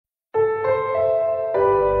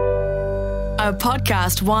A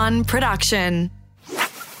Podcast One production.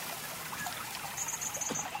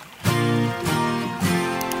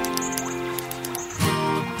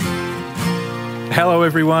 Hello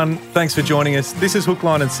everyone, thanks for joining us. This is Hook,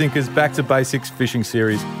 Line and Sinker's Back to Basics fishing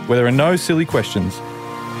series, where there are no silly questions.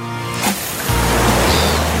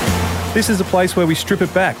 This is a place where we strip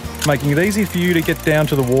it back, making it easy for you to get down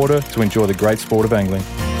to the water to enjoy the great sport of angling.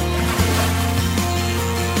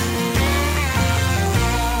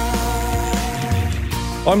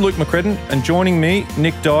 I'm Luke McCredden, and joining me,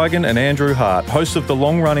 Nick Duigan and Andrew Hart, hosts of the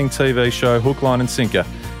long-running TV show Hook, Line and Sinker,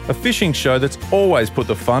 a fishing show that's always put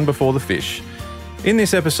the fun before the fish. In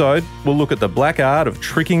this episode, we'll look at the black art of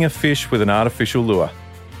tricking a fish with an artificial lure.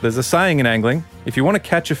 There's a saying in angling, if you want to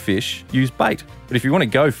catch a fish, use bait. But if you want to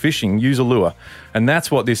go fishing, use a lure. And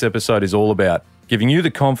that's what this episode is all about, giving you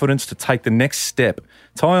the confidence to take the next step,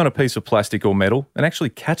 tie on a piece of plastic or metal, and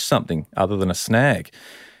actually catch something other than a snag.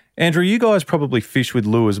 Andrew, you guys probably fish with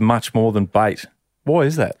lures much more than bait. Why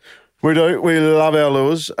is that? We do. We love our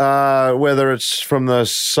lures, whether it's from the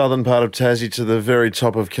southern part of Tassie to the very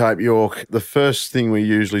top of Cape York. The first thing we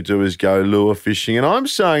usually do is go lure fishing. And I'm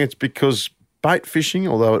saying it's because bait fishing,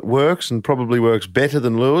 although it works and probably works better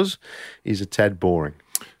than lures, is a tad boring.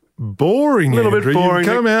 Boring, a little Andrew. bit boring.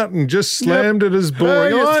 You've come out and just slammed it as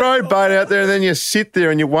boring. You throw bait out there and then you sit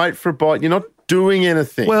there and you wait for a bite. You're not doing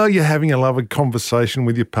anything. Well, you're having a lovely conversation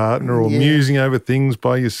with your partner or musing over things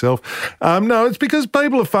by yourself. No, it's because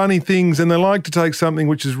people are funny things and they like to take something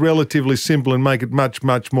which is relatively simple and make it much,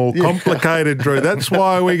 much more complicated, Drew. That's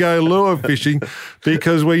why we go lure fishing,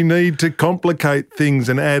 because we need to complicate things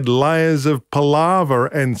and add layers of palaver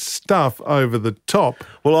and stuff over the top.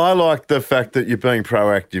 Well, I like the fact that you're being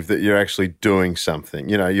proactive, that you're actually doing something.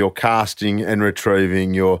 You know, you're casting and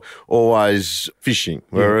retrieving, you're always fishing.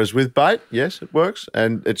 Whereas with bait, yes, it works,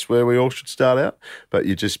 and it's where we all should start out. But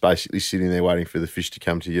you're just basically sitting there waiting for the fish to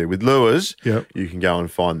come to you. With lures, you can go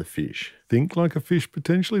and find the fish. Think like a fish,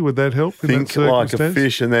 potentially. Would that help? Think like a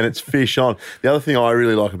fish, and then it's fish on. The other thing I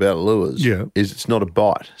really like about lures is it's not a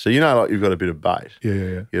bite. So, you know, like you've got a bit of bait.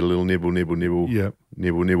 Yeah. Get a little nibble, nibble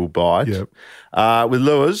bite. With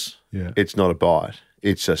lures, it's not a bite.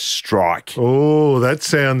 It's a strike. Oh, that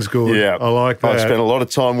sounds good. Yeah. I like that. I spent a lot of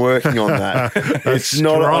time working on that. It's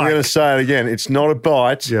not, I'm going to say it again, it's not a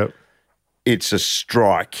bite. Yep. It's a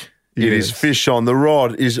strike. It Yes. is fish on. The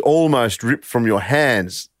rod is almost ripped from your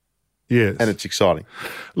hands. Yes. And it's exciting.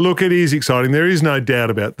 Look, it is exciting. There is no doubt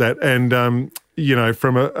about that. And, you know,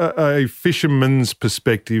 from a fisherman's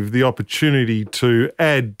perspective, the opportunity to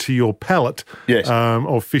add to your palette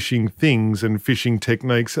of fishing things and fishing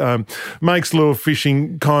techniques makes lure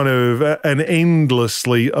fishing kind of an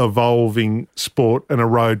endlessly evolving sport and a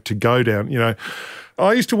road to go down, you know.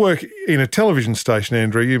 I used to work in a television station,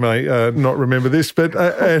 Andrew. You may not remember this, but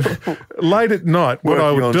late at night, what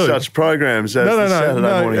I would do... such programs as the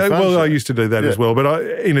Saturday Morning Fun Well, Show. I used to do that as well, but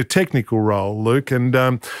in a technical role, Luke, and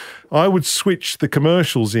I would switch the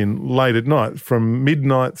commercials in late at night from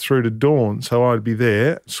midnight through to dawn. So I'd be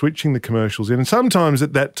there switching the commercials in. And sometimes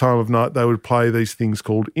at that time of night, they would play these things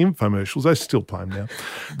called infomercials. They still play them now.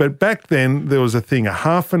 But back then, there was a thing, a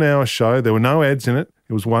half an hour show. There were no ads in it.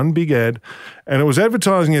 It was one big ad, and it was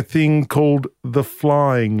advertising a thing called the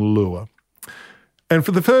flying lure. And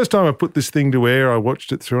for the first time I put this thing to air, I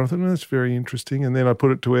watched it through, and I thought, oh, that's very interesting. And then I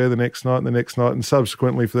put it to air the next night, and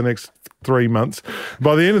subsequently for the next 3 months.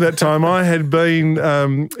 By the end of that time, I had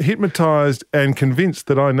been hypnotised and convinced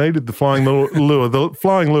that I needed the flying lure. The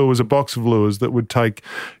flying lure was a box of lures that would take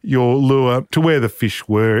your lure to where the fish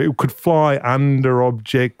were. It could fly under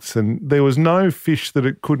objects, and there was no fish that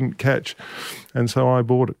it couldn't catch. And so I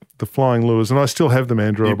bought it, the flying lures, and I still have them,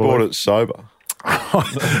 Andrew. You bought it sober?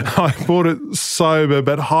 I bought it sober,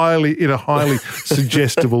 but in a highly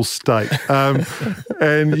suggestible state.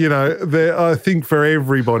 And, you know, I think for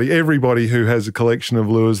everybody who has a collection of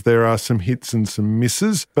lures, there are some hits and some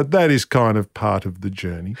misses, but that is kind of part of the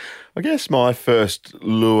journey. I guess my first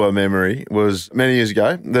lure memory was many years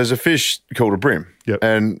ago. There's a fish called a brim.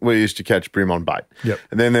 And we used to catch brim on bait.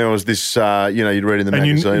 And then there was this, you'd read in the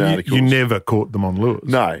magazine articles. You never caught them on lures.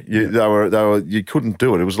 No, they were. You couldn't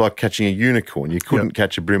do it. It was like catching a unicorn. You couldn't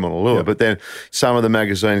catch a brim on a lure. But then some of the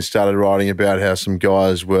magazines started writing about how some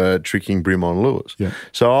guys were tricking brim on lures.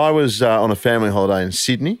 So I was on a family holiday in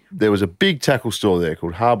Sydney. There was a big tackle store there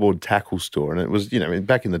called Harbord Tackle Store, and it was,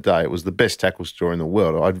 back in the day, it was the best tackle store in the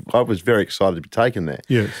world. I was very excited to be taken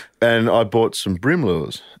there. And I bought some brim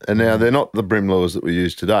lures. And now they're not the brim lures that we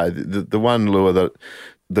use today. The one lure that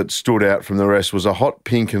that stood out from the rest was a hot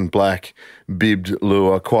pink and black bibbed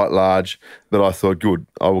lure, quite large, that I thought, good,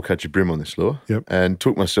 I will catch a brim on this lure. Yep. And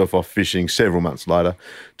took myself off fishing several months later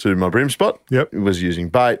to my brim spot. Yep. Was using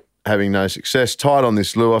bait, having no success, tied on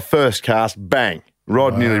this lure, first cast, bang,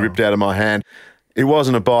 rod nearly ripped out of my hand. It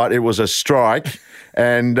wasn't a bite, it was a strike.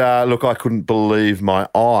 And look, I couldn't believe my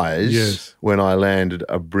eyes when I landed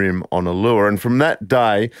a brim on a lure. And from that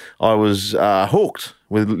day, I was hooked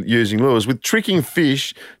with using lures, with tricking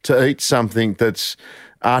fish to eat something that's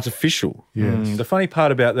artificial. Yes. The funny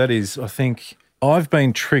part about that is I think I've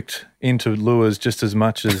been tricked into lures just as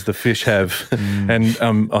much as the fish have. And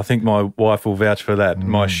I think my wife will vouch for that.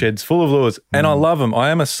 My shed's full of lures and I love them. I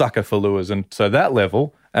am a sucker for lures. And so that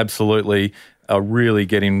level, absolutely, I really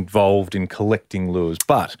get involved in collecting lures.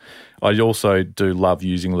 But I also do love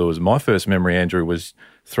using lures. My first memory, Andrew, was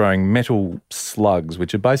throwing metal slugs,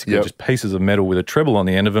 which are basically just pieces of metal with a treble on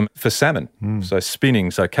the end of them for salmon. So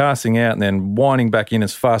spinning, so casting out and then winding back in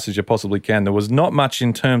as fast as you possibly can. There was not much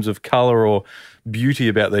in terms of colour or beauty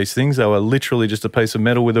about these things. They were literally just a piece of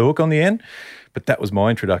metal with a hook on the end. But that was my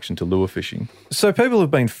introduction to lure fishing. So people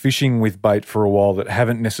have been fishing with bait for a while that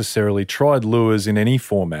haven't necessarily tried lures in any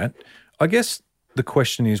format. I guess the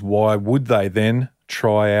question is, why would they then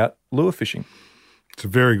try out lure fishing? It's a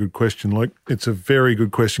very good question, Luke. It's a very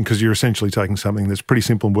good question because you're essentially taking something that's pretty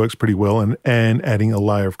simple and works pretty well and adding a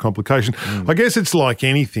layer of complication. I guess it's like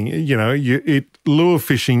anything, you know, lure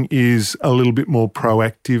fishing is a little bit more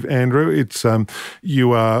proactive, Andrew. It's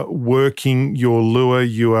you are working your lure,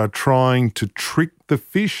 you are trying to trick the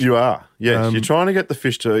fish. You are, yes. You're trying to get the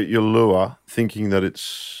fish to eat your lure thinking that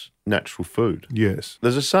it's natural food. Yes.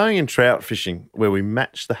 There's a saying in trout fishing where we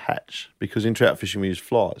match the hatch, because in trout fishing we use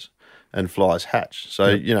flies and flies hatch. So,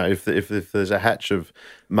 you know, if there's a hatch of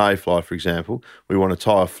mayfly, for example, we want to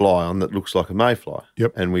tie a fly on that looks like a mayfly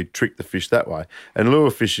and we trick the fish that way. And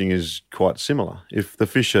lure fishing is quite similar. If the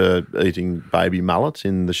fish are eating baby mullets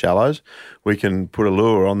in the shallows, we can put a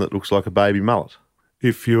lure on that looks like a baby mullet.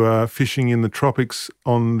 If you are fishing in the tropics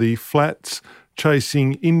on the flats,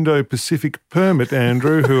 chasing Indo-Pacific permit,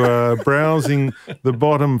 Andrew, who are browsing the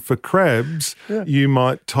bottom for crabs, you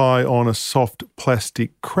might tie on a soft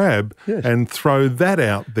plastic crab and throw that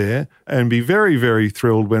out there and be very, very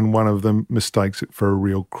thrilled when one of them mistakes it for a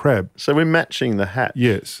real crab. So we're matching the hatch.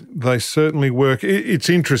 Yes, they certainly work. It's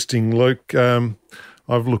interesting, Luke.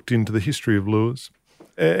 I've looked into the history of lures,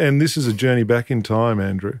 and this is a journey back in time,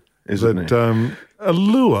 Andrew. Isn't it? A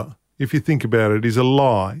lure, if you think about it, is a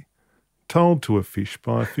lie told to a fish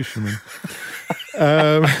by a fisherman.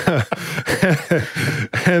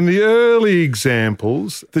 And the early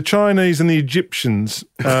examples, the Chinese and the Egyptians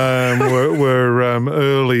were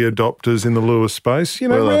early adopters in the lure space, you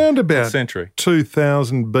know, around about century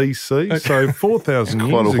 2000 BC, so 4,000 years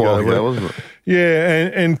quite a while ago. ago, wasn't it?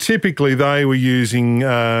 Yeah, and typically they were using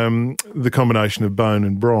the combination of bone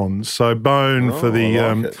and bronze. So bone for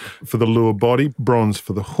the lure body, bronze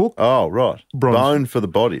for the hook. Oh, right. Bone for the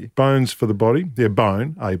body. Bones for the body. Yeah,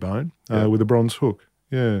 bone, with a bronze hook.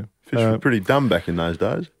 Yeah. Fish were pretty dumb back in those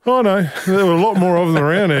days. Oh, no. There were a lot more of them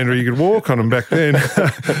around, Andrew. You could walk on them back then.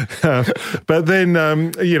 But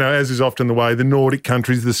then, you know, as is often the way, the Nordic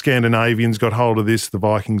countries, the Scandinavians got hold of this, the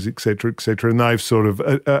Vikings, et cetera, and they've sort of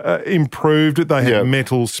improved it. They had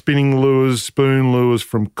metal spinning lures, spoon lures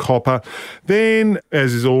from copper. Then,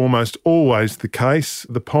 as is almost always the case,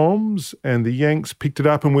 the Poms and the Yanks picked it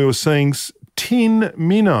up and we were seeing tin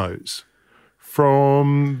minnows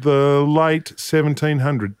from the late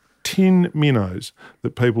 1700s. Tin minnows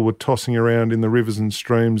that people were tossing around in the rivers and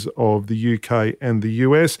streams of the UK and the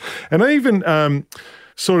US. And even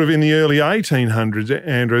sort of in the early 1800s,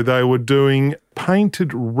 Andrew, they were doing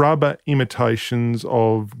painted rubber imitations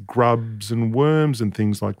of grubs and worms and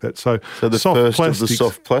things like that. So the soft first of the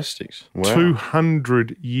soft plastics. Wow.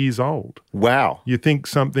 200 years old. Wow. You think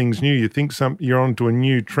something's new. You think you're onto a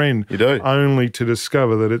new trend. You do. Only to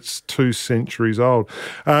discover that it's 2 centuries old.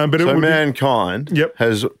 But so mankind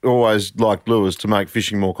has always liked lures to make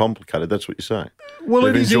fishing more complicated. That's what you're saying. Well,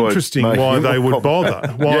 it is interesting why they would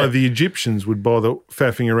bother, why the Egyptians would bother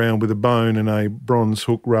faffing around with a bone and a bronze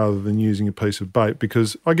hook rather than using a piece of bait,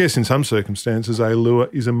 because I guess in some circumstances a lure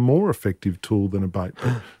is a more effective tool than a bait.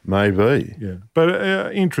 Maybe. Yeah.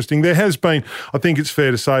 But interesting. There has been, I think it's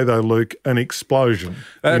fair to say though, Luke, an explosion.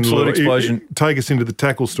 Absolute explosion. Take us into the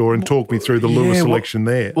tackle store and talk me through the lure selection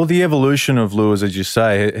there. Well, the evolution of lures, as you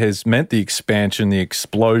say, has meant the expansion, the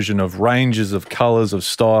explosion of ranges of colours, of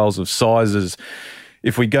styles, of sizes.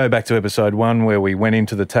 if we go back to episode 1 where we went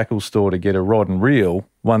into the tackle store to get a rod and reel,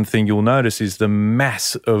 one thing you'll notice is the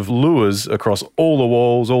mass of lures across all the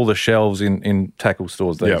walls, all the shelves in tackle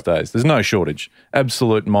stores these days. There's no shortage.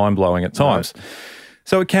 Absolute mind-blowing at times. No.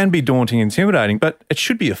 So it can be daunting, intimidating, but it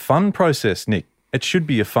should be a fun process, Nick. It should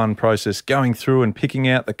be a fun process going through and picking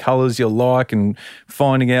out the colours you like and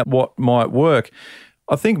finding out what might work.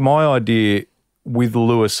 I think my idea with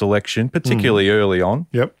lure selection, particularly early on,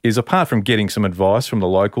 is apart from getting some advice from the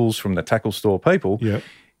locals, from the tackle store people,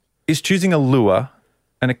 is choosing a lure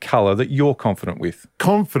and a colour that you're confident with.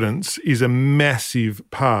 Confidence is a massive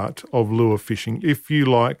part of lure fishing. If you,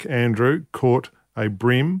 like Andrew, caught a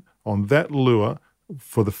brim on that lure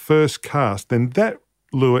for the first cast, then that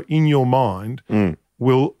lure in your mind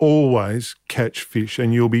will always catch fish,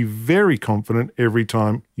 and you'll be very confident every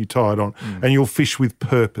time you tie it on. And you'll fish with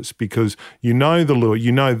purpose because you know the lure,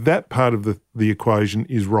 you know that part of the equation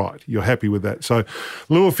is right. You're happy with that. So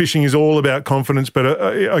lure fishing is all about confidence, but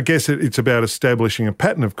I guess it's about establishing a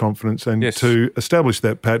pattern of confidence. And to establish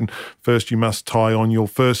that pattern, first you must tie on your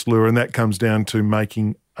first lure, and that comes down to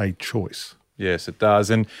making a choice. Yes, it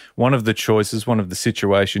does. And one of the choices, one of the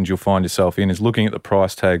situations you'll find yourself in is looking at the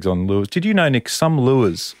price tags on lures. Did you know, Nick, some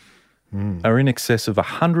lures are in excess of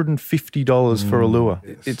 $150 for a lure?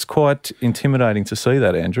 Yes. It's quite intimidating to see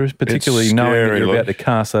that, Andrew, particularly knowing that you're about to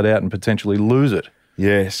cast that out and potentially lose it.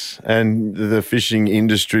 Yes, and the fishing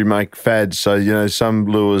industry make fads. So, you know, some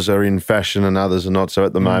lures are in fashion and others are not. So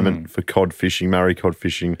at the moment for cod fishing, Murray cod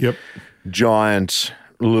fishing, giant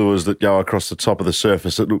lures that go across the top of the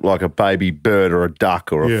surface that look like a baby bird or a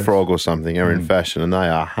duck or a frog or something are in fashion, and they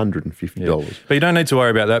are $150. But you don't need to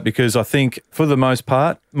worry about that because I think for the most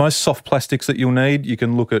part, most soft plastics that you'll need, you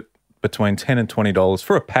can look at between $10 and $20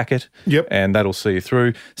 for a packet, and that'll see you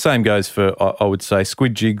through. Same goes for, I would say,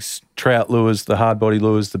 squid jigs, trout lures, the hard body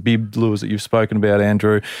lures, the bib lures that you've spoken about,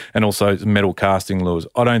 Andrew, and also metal casting lures.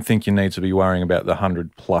 I don't think you need to be worrying about the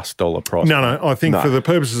 $100+ price. No, I think for the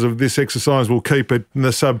purposes of this exercise, we'll keep it in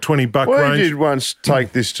the sub $20 range. We did once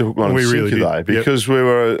take this to Hook, Line and Sinker, though, because we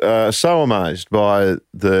were so amazed by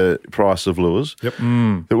the price of lures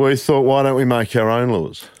that we thought, why don't we make our own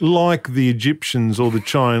lures? Like the Egyptians or the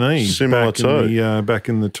Chinese back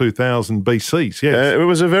in the 2000 BCs, It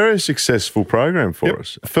was a very successful program for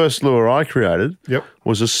us. First lure I created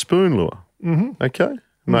was a spoon lure,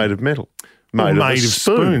 made of metal. Made of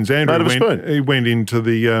spoons. Andrew went into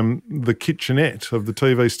the kitchenette of the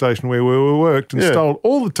TV station where we worked and stole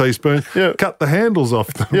all the teaspoons, cut the handles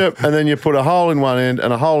off them. And then you put a hole in one end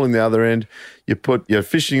and a hole in the other end. You put your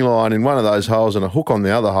fishing line in one of those holes and a hook on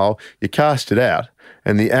the other hole. You cast it out,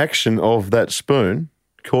 and the action of that spoon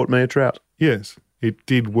caught me a trout. Yes, it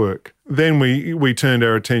did work. Then we turned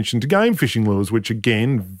our attention to game fishing lures, which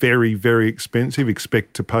again, very, very expensive.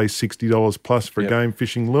 Expect to pay $60 plus for a game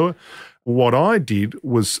fishing lure. What I did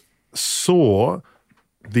was saw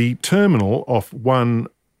the terminal off one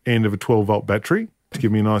end of a 12-volt battery to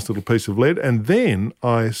give me a nice little piece of lead, and then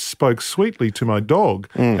I spoke sweetly to my dog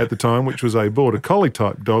at the time, which was a Border Collie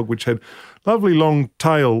type dog, which had lovely long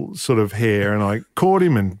tail sort of hair, and I caught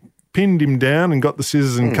him and pinned him down and got the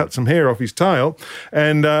scissors and cut some hair off his tail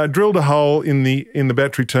and drilled a hole in the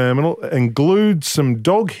battery terminal and glued some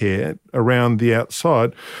dog hair around the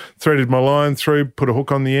outside, threaded my line through, put a hook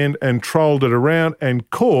on the end and trolled it around and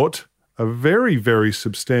caught a very, very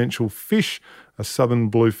substantial fish, a southern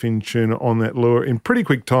bluefin tuna on that lure in pretty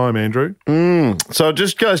quick time, Andrew. So it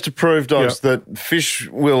just goes to prove, Dogs, that fish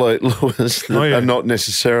will eat lures that are not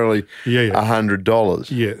necessarily $100.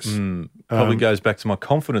 Yes. Probably goes back to my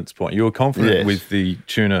confidence point. You were confident with the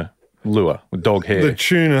tuna lure with dog hair. The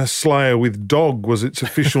tuna slayer with dog was its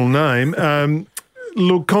official name.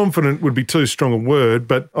 Look, confident would be too strong a word,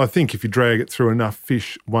 but I think if you drag it through enough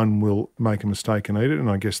fish, one will make a mistake and eat it, and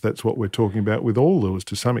I guess that's what we're talking about with all lures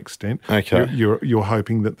to some extent. Okay. You're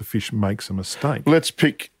hoping that the fish makes a mistake. Let's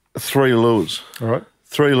pick 3 lures. All right.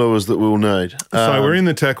 3 lures that we'll need. So we're in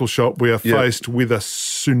the tackle shop. We are faced with a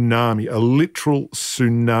tsunami, a literal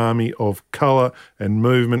tsunami of colour and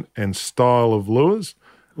movement and style of lures.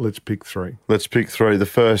 Let's pick 3. The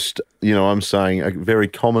first, I'm saying a very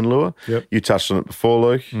common lure. You touched on it before,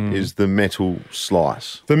 Luke, is the metal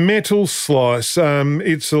slice. The metal slice.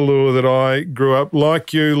 It's a lure that I grew up,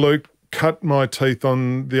 like you, Luke, cut my teeth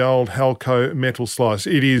on the old Halco metal slice.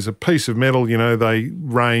 It is a piece of metal, they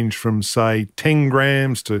range from, say, 10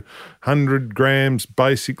 grams to 100 grams,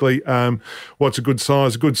 basically. What's a good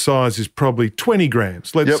size? A good size is probably 20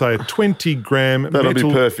 grams. Let's say a 20-gram metal. That'll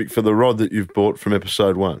be perfect for the rod that you've bought from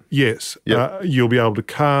episode 1. Yes. You'll be able to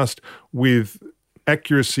cast with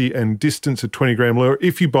accuracy and distance of 20-gram lure.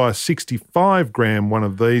 If you buy a 65-gram one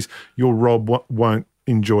of these, your rod won't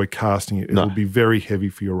enjoy casting it. It'll be very heavy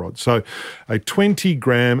for your rod. So a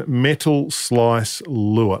 20-gram metal slice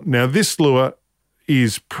lure. Now, this lure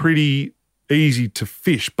is pretty easy to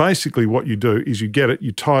fish. Basically, what you do is you get it,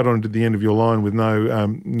 you tie it onto the end of your line with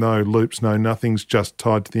no loops, no nothings, just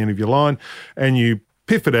tied to the end of your line, and you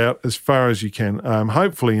piff it out as far as you can,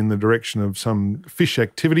 hopefully in the direction of some fish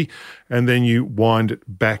activity, and then you wind it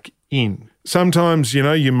back in. Sometimes,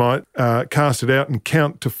 you might cast it out and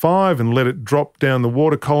count to 5 and let it drop down the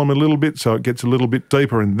water column a little bit so it gets a little bit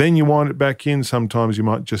deeper, and then you wind it back in. Sometimes you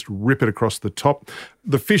might just rip it across the top.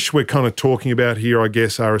 The fish we're kind of talking about here, I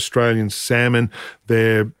guess, are Australian salmon.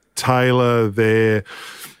 They're Taylor, they're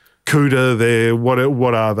Cooter, they're what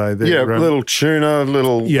are they? They're, little tuna,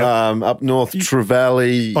 up north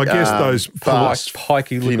Trevally. I guess those fast,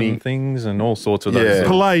 pikey looking things and all sorts of those.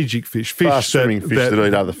 Pelagic fish swimming fish that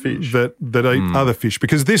eat other fish. That eat other fish,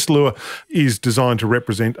 because this lure is designed to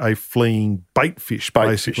represent a fleeing bait fish,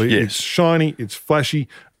 basically. Fish, yes. It's shiny, it's flashy.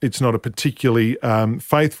 It's not a particularly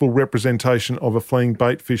faithful representation of a fleeing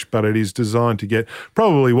bait fish, but it is designed to get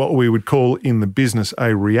probably what we would call in the business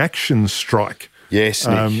a reaction strike. Yes,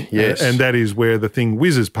 Nick, yes. And that is where the thing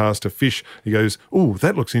whizzes past a fish. He goes, "Oh,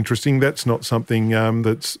 that looks interesting. That's not something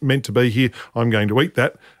that's meant to be here. I'm going to eat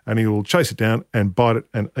that." And he will chase it down and bite it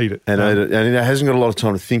and eat it. And it hasn't got a lot of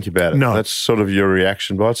time to think about it. No. That's sort of your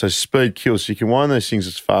reaction bite. So speed kills. So you can wind those things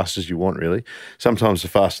as fast as you want, really. Sometimes the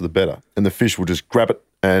faster the better. And the fish will just grab it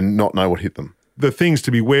and not know what hit them. The things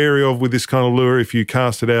to be wary of with this kind of lure, if you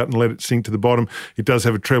cast it out and let it sink to the bottom, it does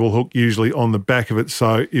have a treble hook usually on the back of it.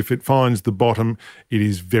 So if it finds the bottom, it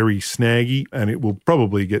is very snaggy and it will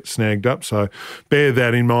probably get snagged up. So bear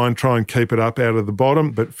that in mind. Try and keep it up out of the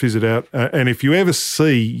bottom, but fizz it out. And if you ever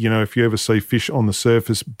see, fish on the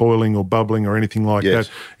surface boiling or bubbling or anything like that,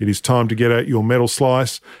 it is time to get out your metal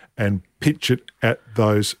slice and pitch it at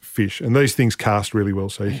those fish. And these things cast really well,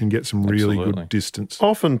 so you can get some really good distance.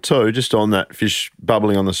 Often too, just on that fish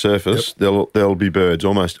bubbling on the surface, there'll be birds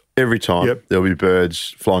almost every time. There'll be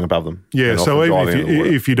birds flying above them. Yeah, so even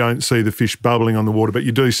if you don't see the fish bubbling on the water, but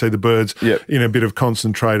you do see the birds in a bit of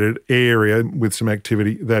concentrated area with some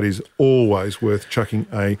activity, that is always worth chucking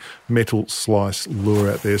a metal slice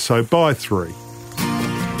lure out there. So buy 3.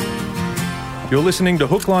 You're listening to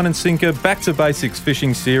Hook, Line and Sinker Back to Basics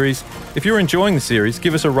Fishing Series. If you're enjoying the series,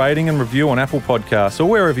 give us a rating and review on Apple Podcasts or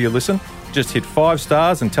wherever you listen. Just hit 5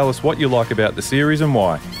 stars and tell us what you like about the series and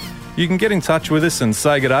why. You can get in touch with us and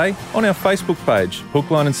say g'day on our Facebook page, Hook,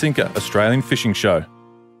 Line and Sinker Australian Fishing Show.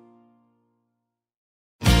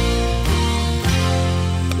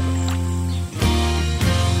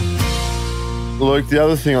 Luke, the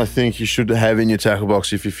other thing I think you should have in your tackle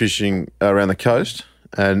box if you're fishing around the coast,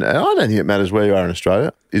 and I don't think it matters where you are in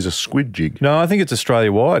Australia, is a squid jig. No, I think it's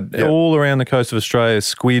Australia-wide. Yep. All around the coast of Australia,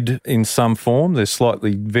 squid in some form. There's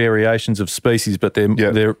slightly variations of species, but they're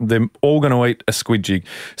all going to eat a squid jig.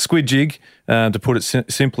 Squid jig, to put it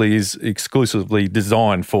simply, is exclusively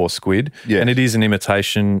designed for squid, and it is an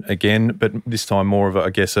imitation again, but this time more of,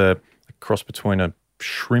 a cross between a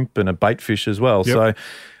shrimp and a bait fish as well. Yep. So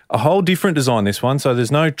a whole different design, this one. So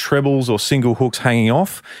there's no trebles or single hooks hanging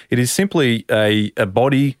off. It is simply a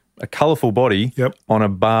body, a colourful body on a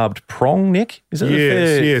barbed prong, Nick? Is that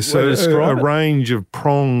yes. So a range of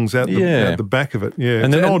prongs at the back of it. Yeah,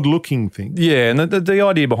 and it's an odd-looking thing. Yeah, and the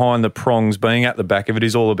idea behind the prongs being at the back of it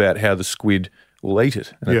is all about how the squid will eat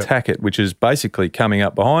it and attack it, which is basically coming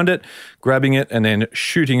up behind it, grabbing it, and then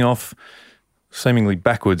shooting off seemingly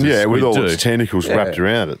backwards. Yeah, with all its tentacles wrapped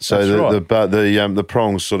around it. So the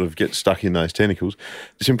prongs sort of get stuck in those tentacles.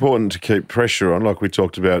 It's important to keep pressure on, like we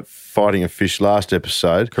talked about fighting a fish last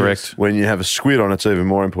episode. Correct. When you have a squid on, it's even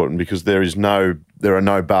more important because there are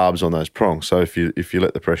no barbs on those prongs. So if you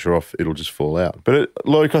let the pressure off, it'll just fall out. But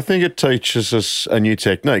Luke, I think it teaches us a new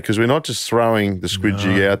technique because we're not just throwing the squid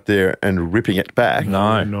jig out there and ripping it back.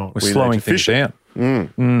 No, we're slowing things down.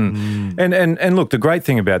 And look, the great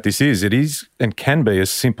thing about this is it is and can be as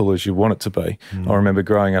simple as you want it to be. I remember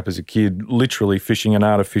growing up as a kid literally fishing an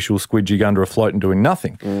artificial squid jig under a float and doing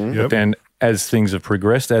nothing. But then as things have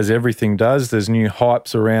progressed, as everything does, there's new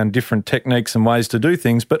hypes around different techniques and ways to do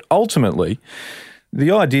things. But ultimately,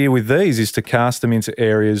 the idea with these is to cast them into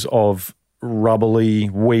areas of rubbly,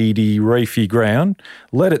 weedy, reefy ground,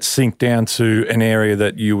 let it sink down to an area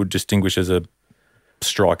that you would distinguish as a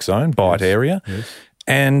strike zone, bite area,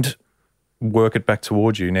 and work it back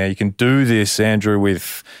towards you. Now, you can do this, Andrew,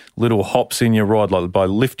 with little hops in your rod, like by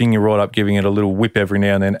lifting your rod up, giving it a little whip every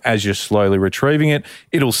now and then as you're slowly retrieving it.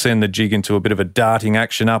 It'll send the jig into a bit of a darting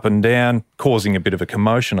action up and down, causing a bit of a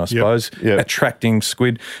commotion, I suppose, attracting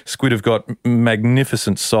squid. Squid have got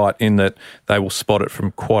magnificent sight in that they will spot it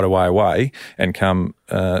from quite a way away and come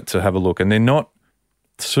to have a look. And they're not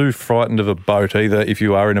too frightened of a boat either. If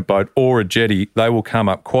you are in a boat or a jetty, they will come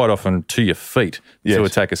up quite often to your feet to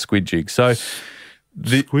attack a squid jig. So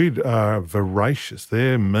squid are voracious.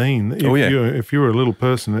 They're mean. If you're a little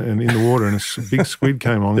person and in the water and a big squid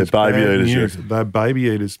came on, they're baby eaters. They're baby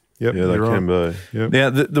eaters. Yep, yeah, they can be. Yep. Now,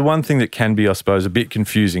 the one thing that can be, I suppose, a bit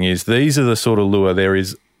confusing is these are the sort of lure there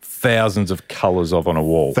is thousands of colours of on a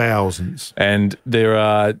wall. Thousands. And there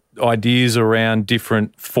are ideas around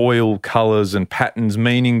different foil colours and patterns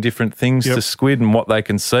meaning different things to squid and what they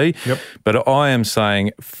can see. Yep. But I am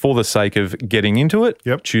saying, for the sake of getting into it,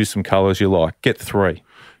 choose some colours you like. Get 3.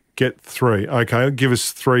 Get 3. Okay, give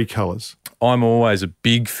us 3 colours. I'm always a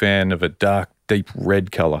big fan of a dark, deep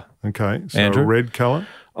red colour. Okay, so Andrew? a red colour.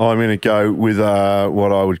 I'm going to go with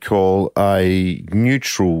what I would call a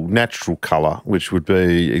natural colour, which would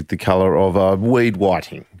be the colour of a weed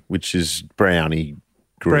whiting, which is browny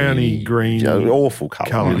green. Awful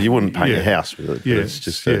colour. You wouldn't paint your house with it. It's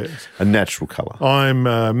just a natural colour. I'm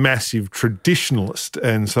a massive traditionalist,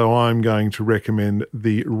 and so I'm going to recommend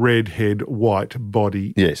the red head, white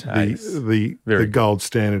body. Yes. The gold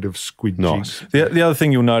standard of squid jigs. The other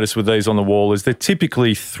thing you'll notice with these on the wall is they're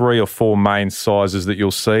typically 3 or 4 main sizes that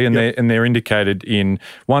you'll see, and they're indicated in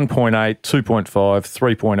 1.8, 2.5,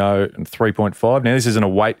 3.0 and 3.5. Now, this isn't a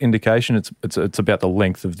weight indication. It's about the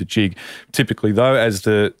length of the jig. Typically, though, as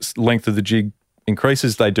the length of the jig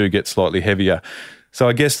increases, they do get slightly heavier. So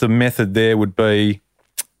I guess the method there would be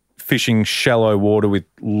fishing shallow water with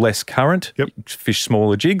less current, fish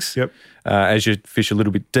smaller jigs. As you fish a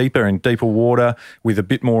little bit deeper in deeper water with a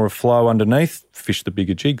bit more of flow underneath, fish the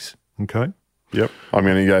bigger jigs. Okay. Yep. I'm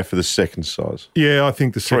going to go for the second size. Yeah, I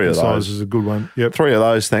think the second size is a good one. Yep. 3 of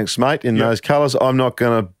those, thanks, mate, in those colours. I'm not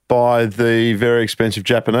going to buy the very expensive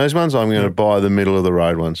Japanese ones. I'm going to buy the middle of the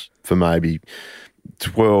road ones for maybe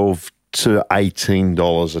 $12 to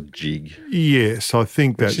 $18 a jig. Yes, I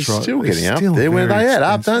think that's right. Still getting up there. When they add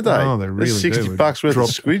up, don't they? Oh, they really do. $60 worth of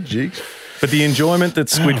squid jigs. But the enjoyment that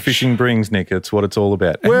squid fishing brings, Nick, it's what it's all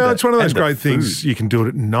about. Well, it's one of those great things. You can do it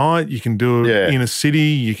at night. You can do it in a city.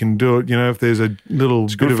 You can do it, if there's a little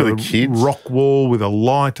bit of a rock wall with a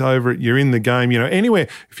light over it, you're in the game. Anywhere.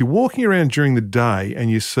 If you're walking around during the day and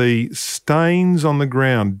you see stains on the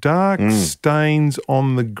ground, dark stains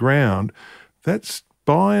on the ground, that's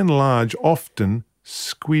by and large often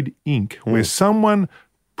squid ink, where someone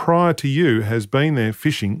prior to you has been there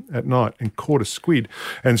fishing at night and caught a squid.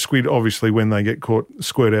 And squid, obviously, when they get caught,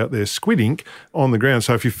 squirt out their squid ink on the ground.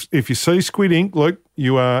 So if you see squid ink, look,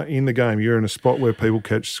 you are in the game. You're in a spot where people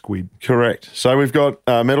catch squid. Correct. So we've got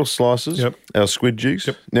metal slices, our squid jigs.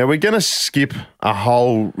 Now we're going to skip a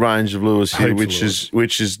whole range of lures here, which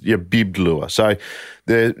is your bibbed lure. So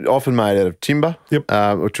they're often made out of timber,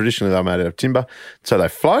 or traditionally they're made out of timber. So they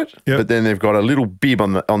float, but then they've got a little bib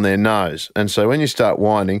on their nose. And so when you start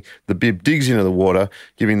winding, the bib digs into the water,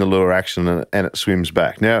 giving the lure action, and it swims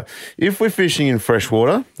back. Now, if we're fishing in fresh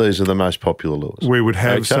water, these are the most popular lures. We would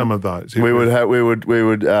have some of those. We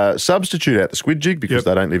would substitute out the squid jig because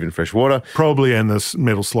they don't live in fresh water. Probably, and the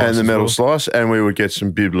metal slice. And the metal slice, and we would get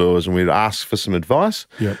some bib lures and we'd ask for some advice.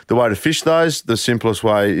 The way to fish those, the simplest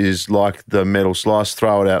way is like the metal slice,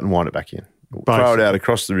 throw it out and wind it back in. Throw it out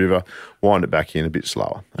across the river, wind it back in a bit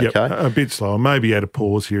slower. Okay? A bit slower. Maybe add a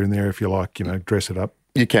pause here and there if you like, dress it up.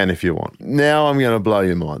 You can if you want. Now I'm going to blow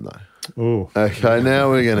your mind though. Oh. Okay, now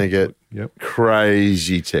we're going to get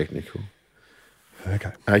crazy technical.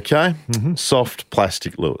 Okay. Mm-hmm. Soft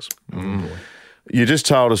plastic lures. You just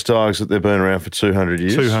told us, Dogs, that they've been around for 200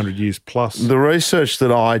 years. 200 years plus. The research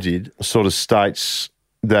that I did sort of states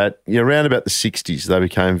that around about the 60s, they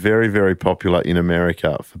became very, very popular in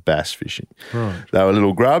America for bass fishing. Right. They were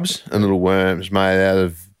little grubs and little worms made out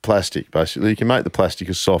of plastic, basically. You can make the plastic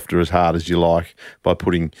as soft or as hard as you like by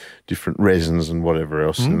putting different resins and whatever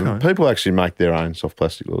else. Okay. And people actually make their own soft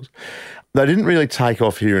plastic lures. They didn't really take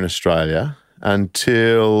off here in Australia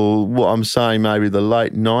until, I'm saying maybe the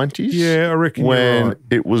late 90s. Yeah, I reckon when you're right.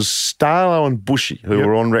 it was Starlo and Bushy who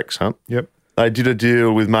were on Rex Hunt. They did a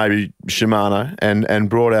deal with maybe Shimano and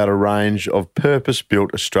brought out a range of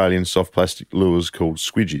purpose-built Australian soft plastic lures called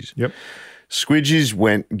squidgies. Squidgies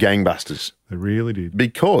went gangbusters. They really did.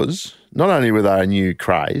 Because not only were they a new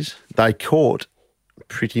craze, they caught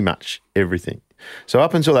pretty much everything. So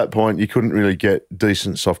up until that point, you couldn't really get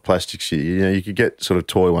decent soft plastics here. You know, you could get sort of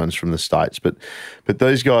toy ones from the States, but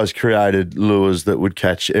these guys created lures that would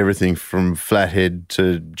catch everything from flathead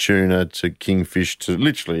to tuna to kingfish to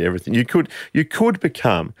literally everything. You could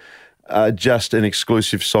become just an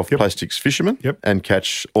exclusive soft plastics fisherman and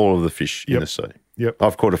catch all of the fish in the sea.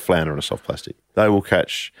 I've caught a flounder on a soft plastic. They will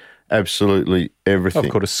catch absolutely everything.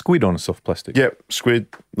 I've caught a squid on a soft plastic. Yep, squid,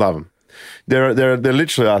 love them. There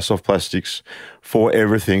literally are soft plastics for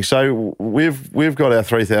everything. So we've got our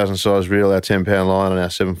 3,000 size reel, our 10-pound line, and our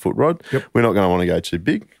 7-foot rod. We're not going to want to go too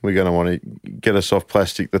big. We're going to want to get a soft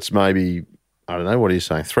plastic that's maybe, I don't know, what are you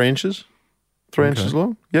saying, 3 inches? 3 inches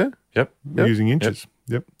long? Yeah? Yep. We're using inches.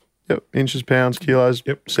 Yep. Inches, pounds, kilos,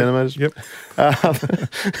 centimetres.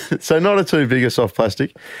 So not a too big a soft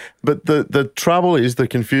plastic. But the trouble is, the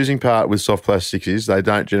confusing part with soft plastics is they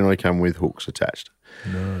don't generally come with hooks attached.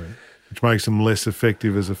 No. Which makes them less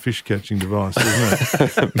effective as a fish catching device,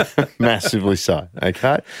 doesn't it? Massively so,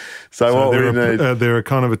 okay? So what we need... they're a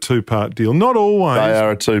kind of a two-part deal. Not always. They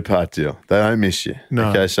are a two-part deal. They don't miss you. No.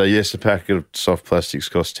 Okay, so yes, a packet of soft plastics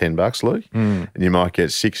costs $10, Luke, and you might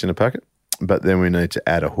get 6 in a packet. But then we need to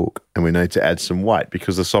add a hook and we need to add some weight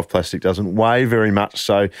because the soft plastic doesn't weigh very much,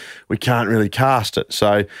 so we can't really cast it.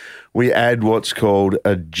 So we add what's called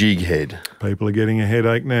a jig head. People are getting a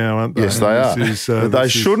headache now, aren't they? Yes, they are. They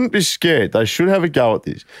shouldn't be scared. They should have a go at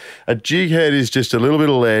this. A jig head is just a little bit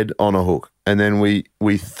of lead on a hook, and then we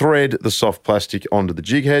thread the soft plastic onto the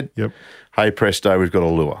jig head. Yep. Hey, presto, we've got a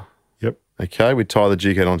lure. Yep. Okay, we tie the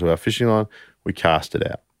jig head onto our fishing line. We cast it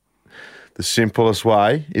out. The simplest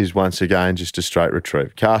way is, once again, just a straight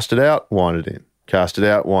retrieve. Cast it out, wind it in. Cast it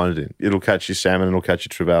out, wind it in. It'll catch your salmon, it'll catch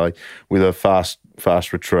your trevally with a fast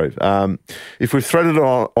retrieve. If we've threaded it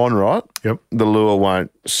on right, the lure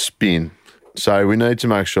won't spin. So we need to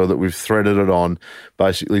make sure that we've threaded it on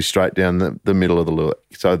basically straight down the middle of the lure,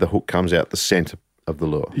 so the hook comes out the centre of the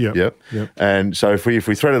lure. Yep. And so if we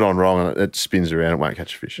thread it on wrong, it spins around, it won't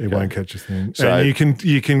catch a fish. It won't catch a thing. So and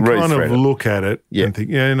you can kind of look at it and think,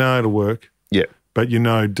 no, it'll work. Yeah. But you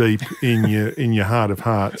know deep in your heart of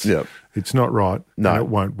hearts, it's not right. No, and it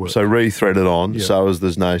won't work. So re-thread it on so as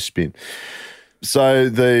there's no spin. So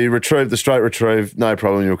the straight retrieve, no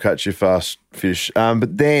problem, you'll catch your fast fish.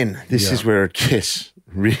 But then this is where it gets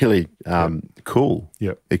really cool,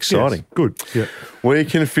 exciting. Yes, good. Yep. We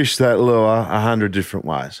can fish that lure 100 different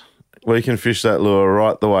ways. We can fish that lure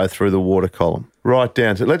right the way through the water column, right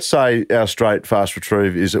down to, let's say our straight fast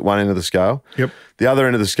retrieve is at one end of the scale. Yep. The other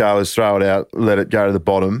end of the scale is throw it out, let it go to the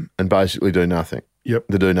bottom and basically do nothing. Yep.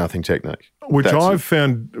 The do nothing technique. Which I've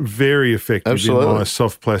found very effective in my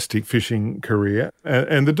soft plastic fishing career.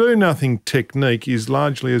 And the do nothing technique is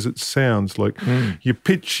largely as it sounds. Like you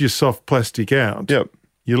pitch your soft plastic out,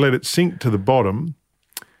 you let it sink to the bottom,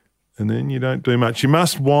 and then you don't do much. You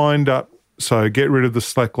must wind up, so get rid of the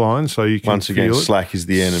slack line so you can Once again, feel it. slack is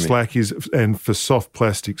the enemy. And for soft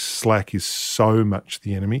plastics, slack is so much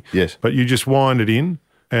the enemy. Yes. But you just wind it in,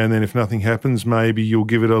 and then if nothing happens, maybe you'll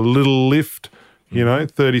give it a little lift,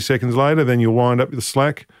 30 seconds later, then you'll wind up with the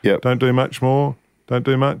slack. Yep. Don't do much more. Don't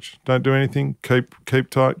do much. Don't do anything. Keep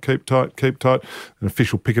tight, and a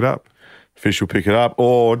fish will pick it up. Fish will pick it up,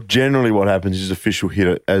 or generally what happens is a fish will hit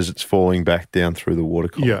it as it's falling back down through the water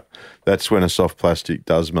column. Yeah. That's when a soft plastic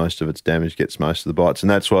does most of its damage, gets most of the bites, and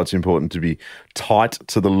that's why it's important to be tight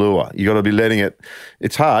to the lure. You got to be letting it,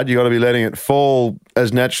 it's hard, you got to be letting it fall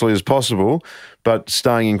as naturally as possible, but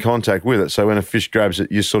staying in contact with it. So when a fish grabs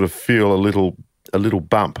it, you sort of feel a little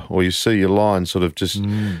bump, or you see your line sort of just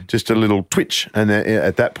a little twitch, and then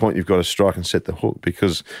at that point you've got to strike and set the hook,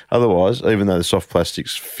 because otherwise, even though the soft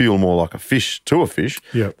plastics feel more like a fish to a fish,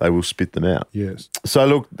 they will spit them out. Yes. So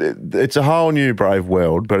look, it's a whole new brave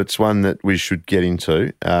world, but it's one that we should get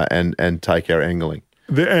into and take our angling.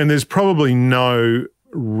 And there's probably no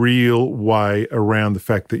real way around the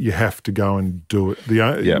fact that you have to go and do it.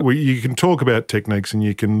 You can talk about techniques and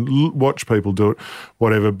you can watch people do it,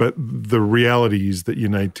 whatever, but the reality is that you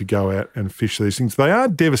need to go out and fish these things. They are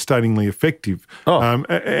devastatingly effective,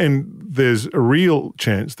 and there's a real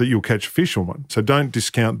chance that you'll catch a fish on one, so don't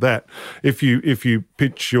discount that. If you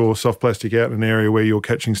pitch your soft plastic out in an area where you're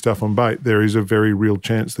catching stuff on bait, there is a very real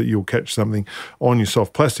chance that you'll catch something on your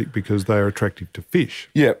soft plastic because they are attractive to fish.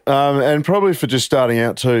 Yeah, and probably for just starting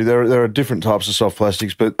out too, there are different types of soft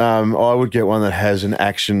plastics, but I would get one that has an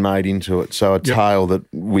action made into it, so a tail that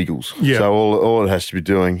wiggles. Yep. So all it has to be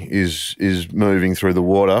doing is moving through the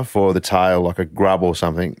water for the tail, like a grub or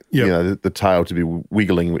something. Yep. The tail to be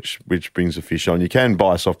wiggling, which brings the fish on. You can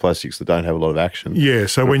buy soft plastics that don't have a lot of action. Yeah,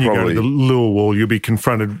 so when you go to the lure wall, you'll be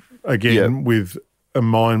confronted again with a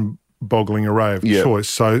mind mind-boggling array of choice.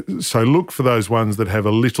 So look for those ones that have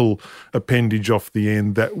a little appendage off the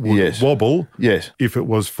end that would wobble if it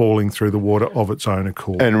was falling through the water of its own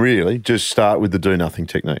accord. And really, just start with the do-nothing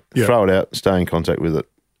technique. Yep. Throw it out, stay in contact with it,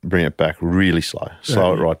 bring it back really slow.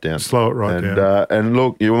 Slow it right down. Slow it right down. And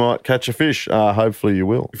look, you might catch a fish. Hopefully you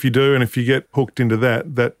will. If you do, and if you get hooked into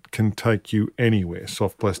that can take you anywhere,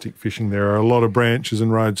 soft plastic fishing. There are a lot of branches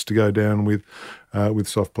and roads to go down with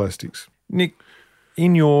soft plastics. Nick,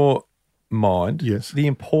 in your mind, yes, the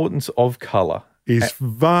importance of colour is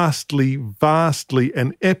vastly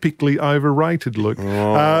and epically overrated, Luke.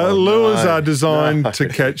 Lures are designed to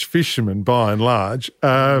catch fishermen by and large.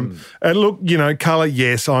 And look, colour,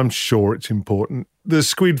 yes, I'm sure it's important. The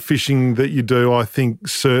squid fishing that you do, I think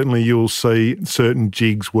certainly you'll see certain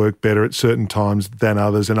jigs work better at certain times than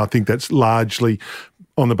others, and I think that's largely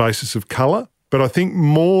on the basis of colour. But I think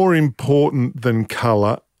more important than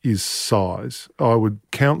colour is size. I would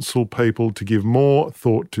counsel people to give more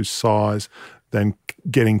thought to size than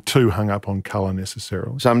getting too hung up on colour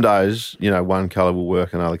necessarily. Some days, one colour will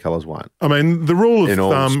work and other colours won't. I mean, the rule of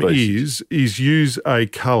thumb is use a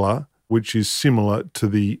colour which is similar to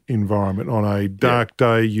the environment. On a dark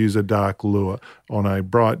day, use a dark lure. On a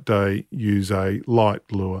bright day, use a light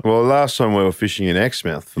lure. Well, last time we were fishing in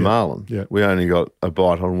Exmouth for marlin, we only got a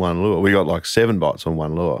bite on one lure. We got like 7 bites on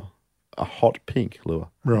one lure, a hot pink lure.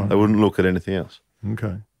 Right. They wouldn't look at anything else.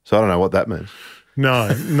 Okay. So I don't know what that means. No.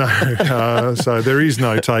 So there is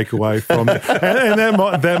no takeaway from it. And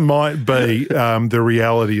that might be the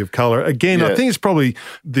reality of colour. Again, I think it's probably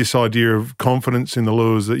this idea of confidence in the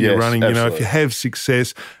lures that you're running. Absolutely. If you have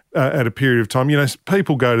success at a period of time,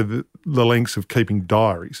 people go to the lengths of keeping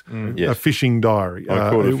diaries, a fishing diary. I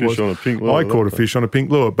caught a fish on a pink lure. I caught a fish on a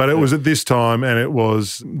pink lure, but it was at this time and it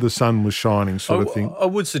was the sun was shining sort of thing. I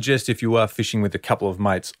would suggest if you are fishing with a couple of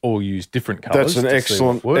mates, all use different colours. That's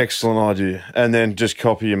an excellent idea. And then just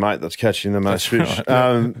copy your mate that's catching the most fish.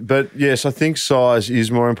 Right. But yes, I think size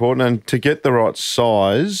is more important. And to get the right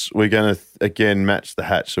size, we're going to, again, match the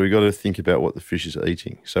hatch. So we've got to think about what the fish is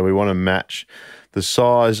eating. So we want to match the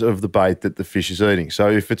size of the bait that the fish is eating. So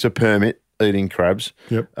if it's a permit eating crabs,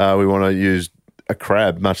 we want to use a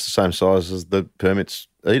crab much the same size as the permit's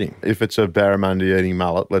eating. If it's a barramundi eating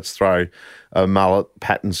mullet, let's throw a mullet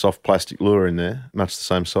pattern soft plastic lure in there, much the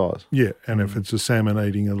same size. Yeah, and if it's a salmon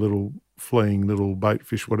eating a little fleeing little bait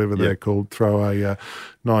fish, whatever they're called, throw a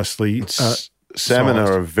nicely salmon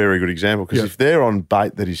are a very good example because if they're on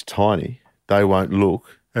bait that is tiny, they won't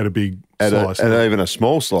look at a big slice, and even a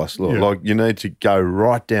small slice. Like you need to go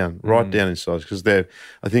right down in size because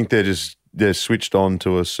I think they're switched on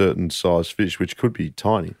to a certain size fish, which could be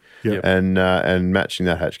tiny. Yep. And matching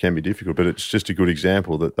that hatch can be difficult, but it's just a good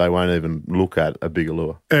example that they won't even look at a bigger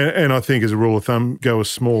lure. And I think as a rule of thumb, go as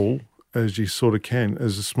small as you sort of can,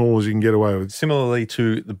 as small as you can get away with. Similarly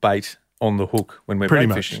to the bait on the hook when we're pretty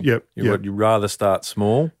bait much fishing. You rather start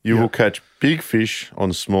small. You will catch big fish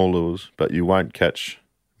on small lures, but you won't catch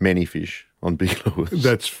many fish on big lures.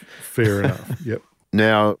 That's fair enough. Yep.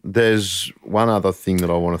 Now, there's one other thing that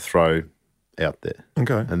I want to throw out there.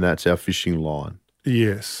 Okay. And that's our fishing line.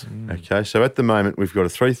 Yes. Okay, so at the moment we've got a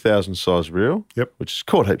 3,000 size reel, which has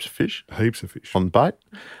caught heaps of fish. Heaps of fish. On bait.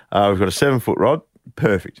 We've got a 7-foot rod.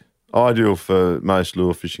 Perfect. Ideal for most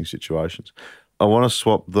lure fishing situations. I want to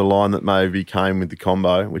swap the line that maybe came with the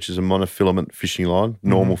combo, which is a monofilament fishing line,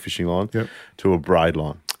 normal fishing line, to a braid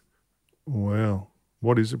line. Well,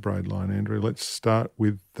 what is a braid line, Andrew? Let's start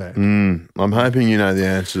with that. I'm hoping you know the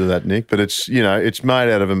answer to that, Nick, but it's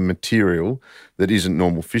made out of a material that isn't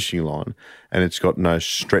normal fishing line and it's got no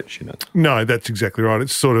stretch in it. No, that's exactly right.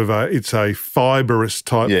 It's sort of it's a fibrous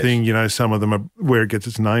type thing. Some of them are where it gets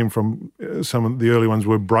its name from. Some of the early ones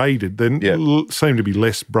were braided. They seem to be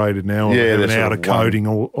less braided now. They have an outer coating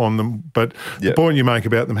on them. But the point you make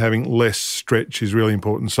about them having less stretch is really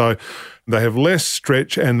important. So they have less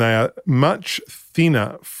stretch and they are much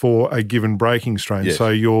thinner for a given breaking strain. Yes. So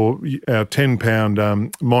our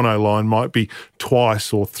 10-pound mono line might be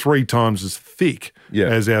twice or 3 times as thick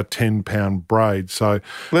as our 10-pound braid. So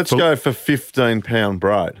let's go for 15-pound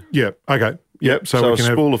braid. Yeah. Okay. Yep. So we can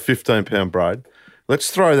a spool of 15-pound braid.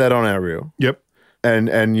 Let's throw that on our reel. Yep.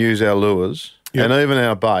 And use our lures. Yep. And even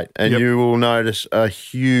our bait, and you will notice a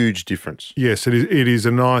huge difference. Yes, it is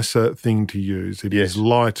a nicer thing to use. It is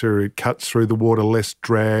lighter, it cuts through the water, less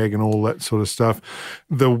drag and all that sort of stuff.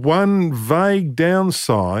 The one vague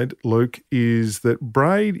downside, Luke, is that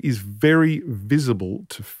braid is very visible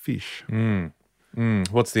to fish.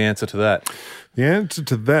 What's the answer to that? The answer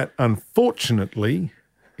to that, unfortunately,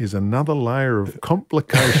 is another layer of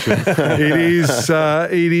complication. It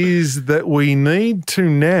is that we need to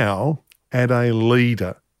now add a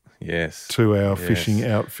leader Yes. to our fishing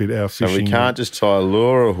outfit, our So fishing. we can't just tie a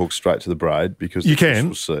lure or a hook straight to the braid because You the fish can.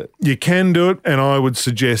 will see it. You can do it, and I would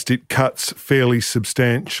suggest it cuts fairly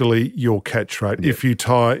substantially your catch rate. If you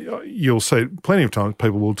tie, you'll see plenty of times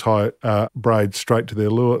people will tie braid straight to their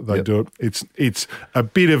lure. They do it. It's a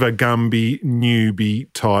bit of a Gumby newbie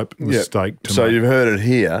type mistake to So make. you've heard it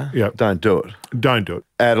here. Yep. Don't do it. Don't do it.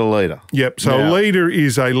 Add a leader. Yep. So Now- a leader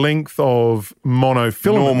is a length of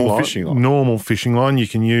monofilament Normal line, fishing line. Normal fishing line. You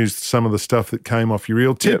can use some of the stuff that came off your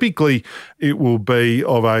reel. Typically, it will be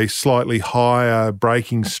of a slightly higher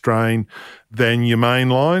breaking strain than your main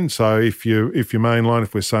line. So if your main line,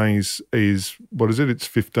 if we're saying is what is it? It's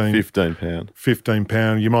 15 £15. 15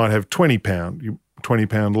 pound. You might have 20 pound.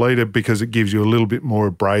 20-pound leader because it gives you a little bit more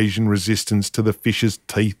abrasion resistance to the fish's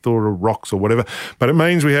teeth or rocks or whatever. But it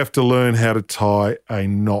means we have to learn how to tie a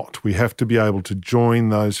knot. We have to be able to join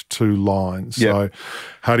those two lines. Yep. So,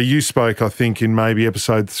 Hardy, you spoke, I think, in maybe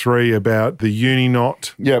episode 3 about the uni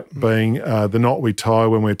knot being the knot we tie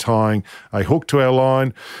when we're tying a hook to our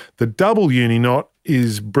line. The double uni knot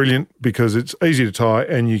is brilliant because it's easy to tie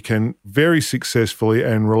and you can very successfully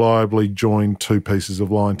and reliably join two pieces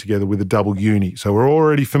of line together with a double uni. So we're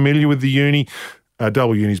already familiar with the uni. A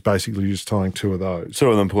double uni is basically just tying two of those.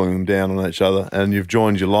 Two of them pulling them down on each other, and you've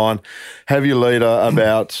joined your line. Have your leader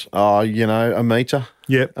about, a metre.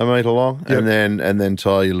 Yep. A metre long, and then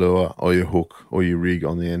tie your lure or your hook or your rig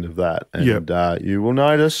on the end of that, and you will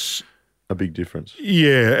notice a big difference.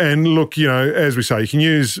 Yeah, and look, as we say, you can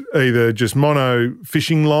use either just mono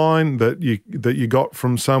fishing line that you got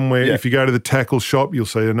from somewhere. Yeah. If you go to the tackle shop, you'll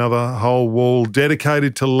see another whole wall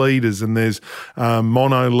dedicated to leaders, and there's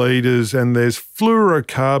mono leaders, and there's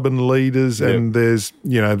fluorocarbon leaders, and there's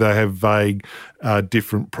they have vague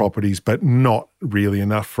different properties, but not really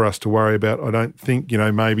enough for us to worry about. I don't think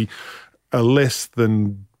maybe a less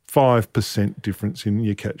than 5% difference in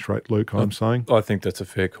your catch rate, Luke. I'm saying. I think that's a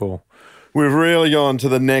fair call. We've really gone to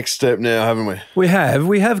the next step now, haven't we? We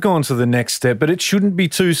have gone to the next step, but it shouldn't be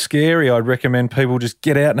too scary. I'd recommend people just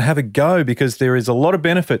get out and have a go because there is a lot of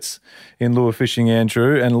benefits in lure fishing,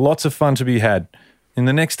 Andrew, and lots of fun to be had. In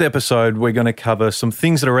the next episode, we're going to cover some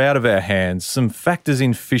things that are out of our hands, some factors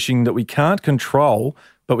in fishing that we can't control,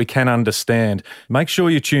 but we can understand. Make sure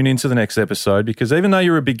you tune into the next episode because even though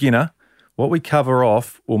you're a beginner, what we cover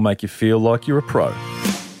off will make you feel like you're a pro.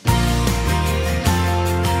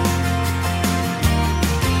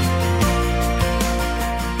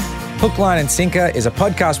 Hook, Line and Sinker is a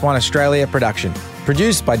Podcast One Australia production.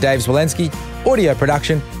 Produced by Dave Zwolensky. Audio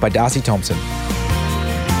production by Darcy Thompson.